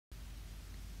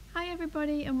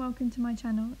everybody and welcome to my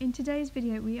channel. In today's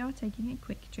video we are taking a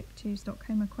quick trip to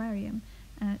Stockholm Aquarium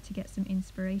to get some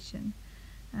inspiration,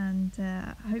 and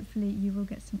hopefully you will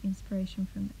get some inspiration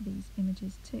from these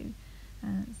images too.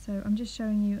 So I'm just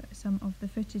showing you some of the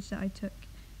footage that I took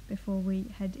before we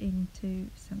head into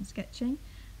some sketching,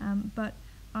 but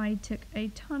I took a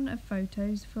ton of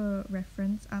photos for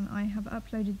reference and I have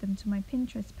uploaded them to my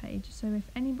Pinterest page, so if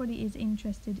anybody is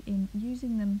interested in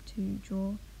using them to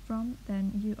draw from,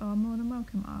 then you are more than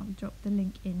welcome. I'll drop the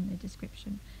link in the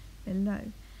description below.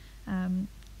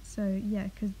 So yeah,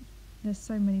 because there's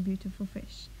so many beautiful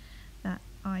fish that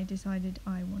I decided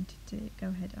I wanted to go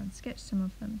ahead and sketch some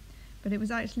of them. But it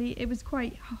was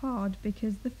quite hard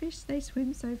because the fish, they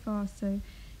swim so fast, so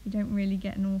you don't really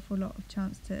get an awful lot of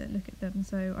chance to look at them.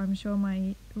 So I'm sure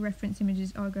my reference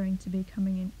images are going to be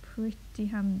coming in pretty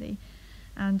handy.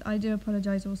 And I do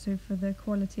apologise also for the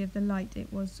quality of the light.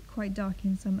 It was quite dark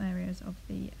in some areas of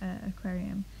the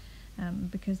aquarium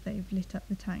because they've lit up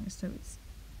the tanks, so it's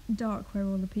dark where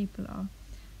all the people are.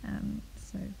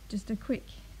 So just a quick,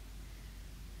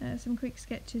 some quick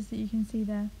sketches that you can see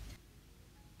there.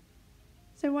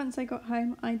 So once I got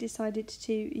home, I decided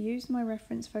to use my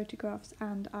reference photographs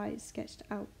and I sketched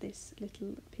out this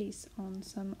little piece on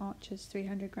some Archer's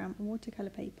 300-gram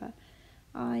watercolour paper.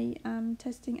 I am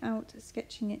testing out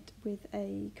sketching it with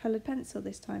a coloured pencil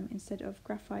this time instead of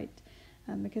graphite,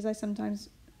 because I sometimes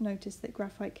notice that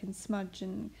graphite can smudge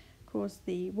and cause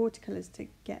the watercolours to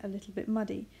get a little bit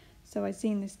muddy. So I've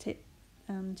seen this tip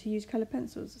to use coloured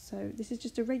pencils. So this is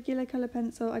just a regular colour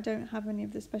pencil. I don't have any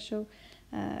of the special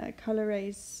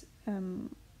Colorays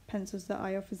pencils that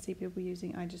I often see people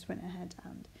using. I just went ahead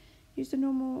and used a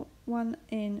normal one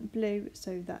in blue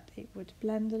so that it would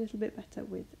blend a little bit better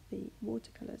with the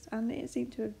watercolours, and it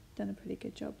seemed to have done a pretty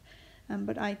good job.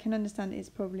 But I can understand it's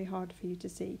probably hard for you to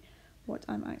see what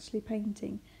I'm actually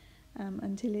painting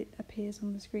until it appears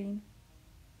on the screen.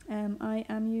 I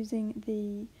am using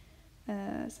the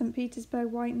St. Petersburg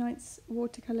White Nights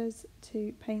watercolours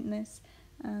to paint this,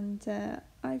 and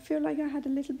I feel like I had a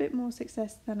little bit more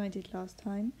success than I did last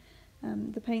time.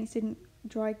 The paints didn't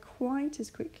dry quite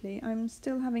as quickly. I'm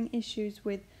still having issues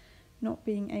with not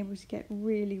being able to get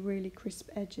really crisp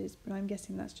edges, but I'm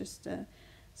guessing that's just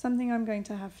something I'm going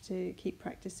to have to keep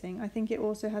practicing. I think it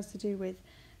also has to do with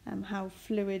how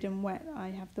fluid and wet I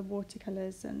have the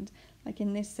watercolours, and like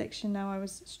in this section now I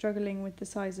was struggling with the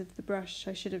size of the brush.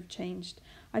 I should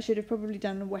have probably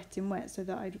done a wet in wet so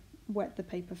that I'd wet the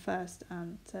paper first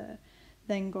and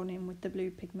then gone in with the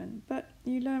blue pigment, but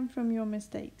you learn from your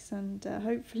mistakes, and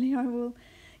hopefully I will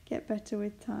get better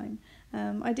with time.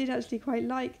 I did actually quite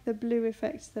like the blue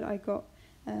effects that I got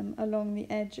along the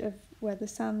edge of where the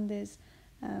sand is.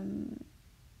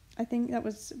 I think that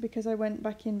was because I went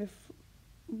back in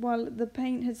while the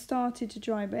paint had started to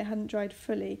dry but it hadn't dried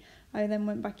fully. I then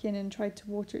went back in and tried to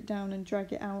water it down and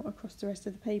drag it out across the rest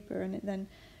of the paper, and it then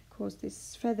caused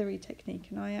this feathery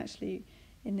technique, and I actually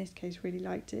in this case really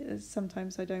liked it, as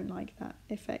sometimes I don't like that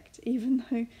effect, even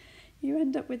though you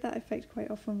end up with that effect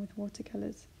quite often with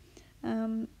watercolours.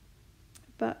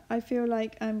 But I feel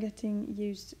like I'm getting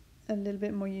a little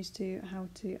bit more used to how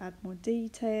to add more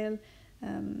detail.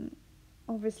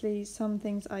 Obviously some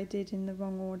things I did in the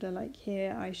wrong order, like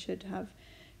here I should have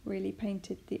really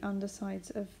painted the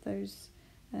undersides of those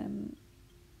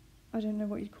I don't know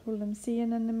what you'd call them, sea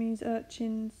anemones,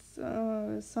 urchins,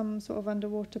 some sort of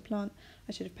underwater plant.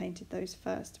 I should have painted those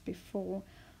first before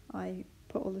I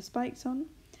put all the spikes on.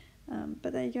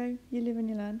 But there you go, you live and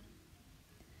you learn.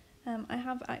 I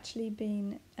have actually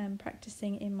been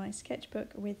practicing in my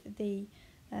sketchbook with the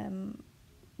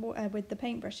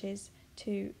paintbrushes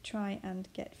to try and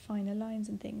get finer lines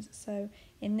and things. So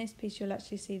in this piece you'll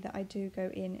actually see that I do go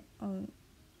in on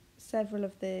several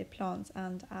of the plants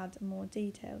and add more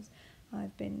details.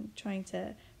 I've been trying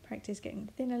to practice getting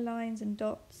thinner lines and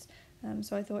dots,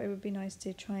 so I thought it would be nice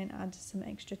to try and add some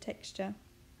extra texture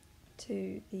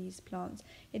to these plants.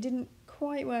 It didn't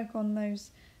quite work on those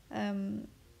on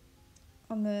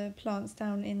the plants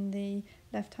down in the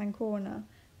left hand corner.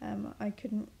 I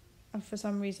couldn't, for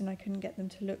some reason I couldn't get them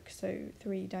to look so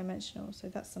three-dimensional, so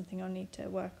that's something I'll need to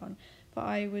work on. But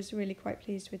I was really quite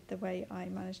pleased with the way I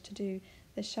managed to do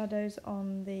the shadows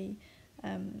on the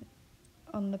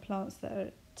plants that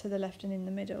are to the left and in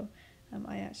the middle.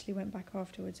 I actually went back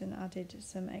afterwards and added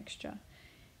some extra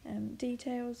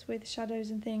details with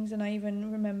shadows and things, and I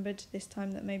even remembered this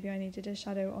time that maybe I needed a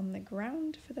shadow on the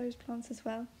ground for those plants as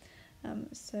well.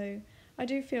 So I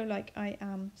do feel like I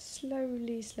am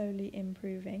slowly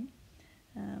improving.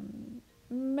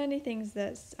 Many things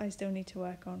that I still need to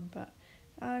work on, but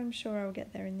I'm sure I'll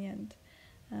get there in the end.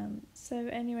 So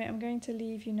anyway, I'm going to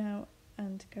leave you now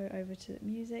and go over to the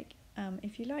music.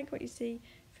 If you like what you see,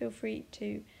 feel free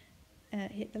to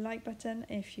hit the like button.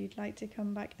 If you'd like to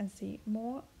come back and see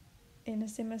more in a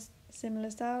similar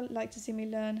style, like to see me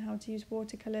learn how to use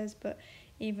watercolours, but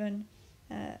even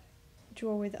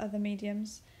draw with other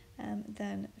mediums,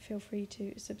 then feel free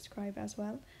to subscribe as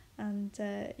well. And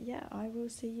yeah, I will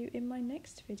see you in my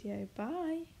next video.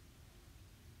 Bye!